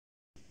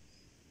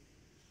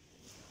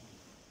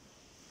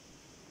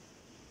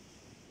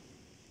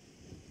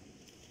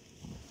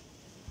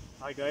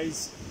Hi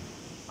guys,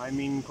 I'm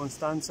in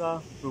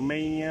Constanța,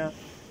 Romania,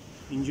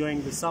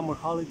 enjoying the summer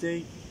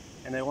holiday,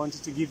 and I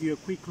wanted to give you a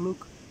quick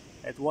look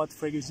at what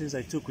fragrances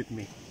I took with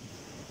me.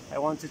 I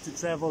wanted to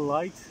travel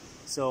light,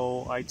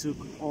 so I took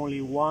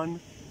only one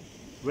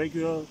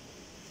regular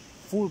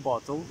full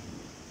bottle,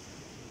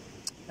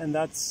 and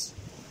that's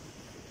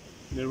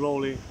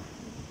Neroli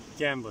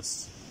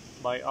Canvas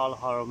by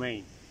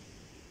Haramain.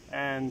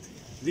 And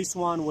this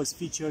one was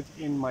featured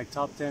in my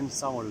top 10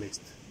 summer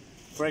list,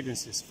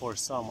 fragrances for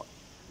summer.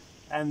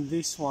 And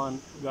this one,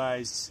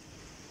 guys,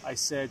 I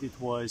said it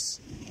was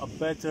a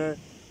better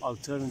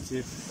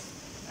alternative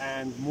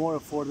and more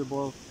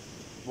affordable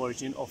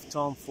version of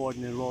Tom Ford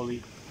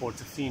Neroli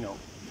Portofino.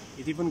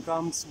 It even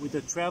comes with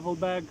a travel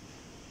bag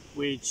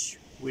which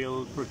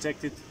will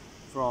protect it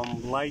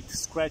from light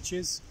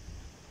scratches.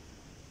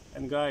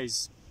 And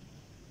guys,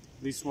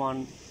 this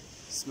one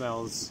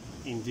smells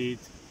indeed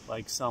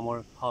like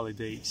summer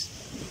holidays.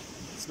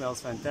 It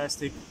smells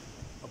fantastic,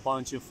 a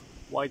bunch of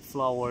white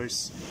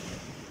flowers,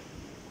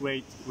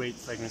 great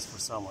fragrance for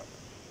summer.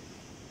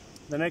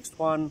 The next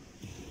one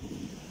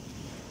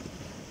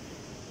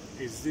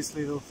is this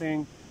little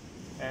thing,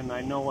 and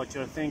I know what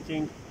you're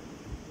thinking.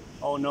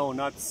 Oh no,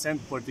 not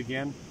Scentbird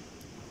again.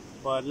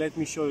 But let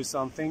me show you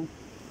something.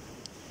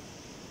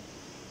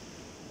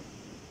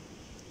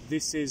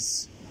 This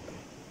is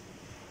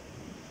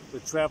the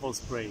travel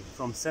spray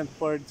from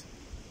Scentbird,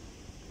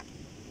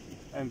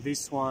 and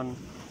this one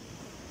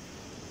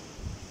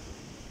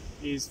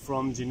is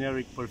from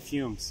generic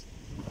Perfumes.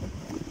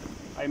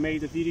 I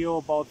made a video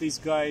about these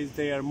guys.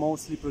 They are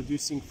mostly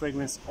producing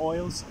fragrance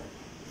oils.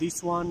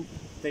 This one,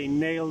 they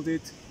nailed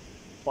it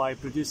by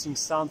producing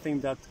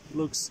something that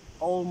looks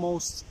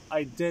almost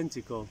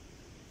identical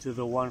to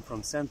the one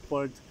from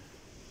Scentbird.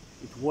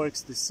 It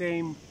works the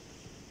same,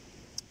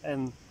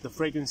 and the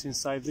fragrance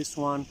inside this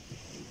one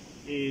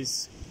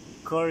is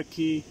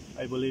Kirke,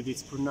 I believe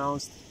it's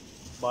pronounced,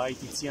 by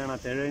Tiziana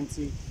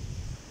Terenzi.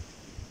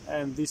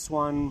 And this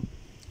one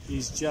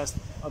is just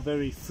a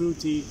very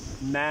fruity,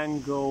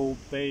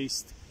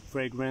 mango-based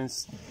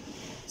fragrance.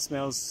 It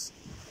smells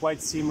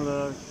quite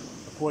similar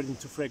according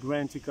to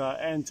Fragrantica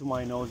and to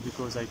my nose,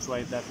 because I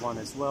tried that one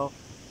as well.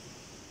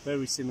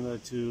 Very similar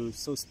to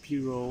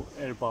Sospiro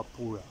Erba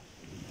Pura.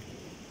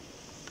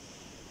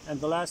 And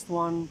the last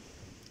one,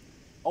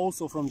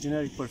 also from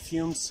generic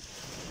Perfumes,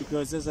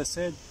 because as I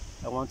said,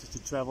 I wanted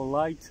to travel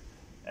light,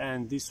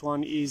 and this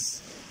one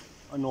is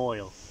an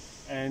oil,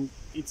 and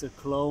it's a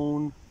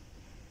clone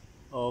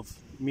of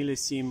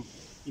Millesime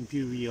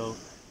Imperial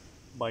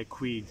by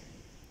Creed.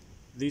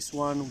 This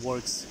one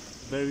works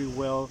very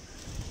well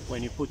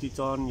when you put it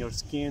on your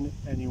skin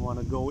and you want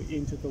to go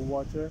into the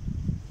water.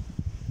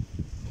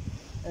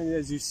 And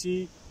as you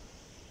see,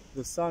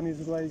 the sun is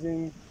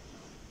rising,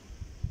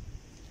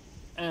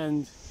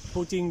 and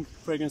putting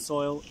fragrance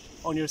oil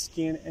on your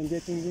skin and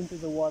getting into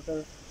the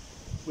water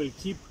will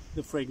keep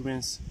the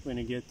fragrance when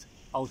you get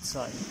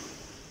outside.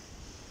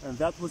 And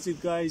that was it,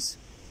 guys.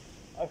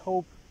 I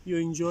hope you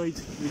enjoyed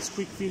this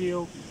quick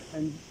video,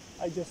 and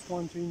I just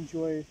want to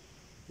enjoy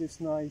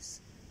this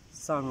nice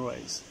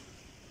sunrise.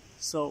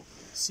 So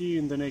see you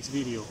in the next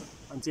video.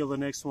 Until the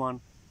next one,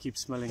 keep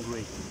smelling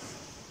great.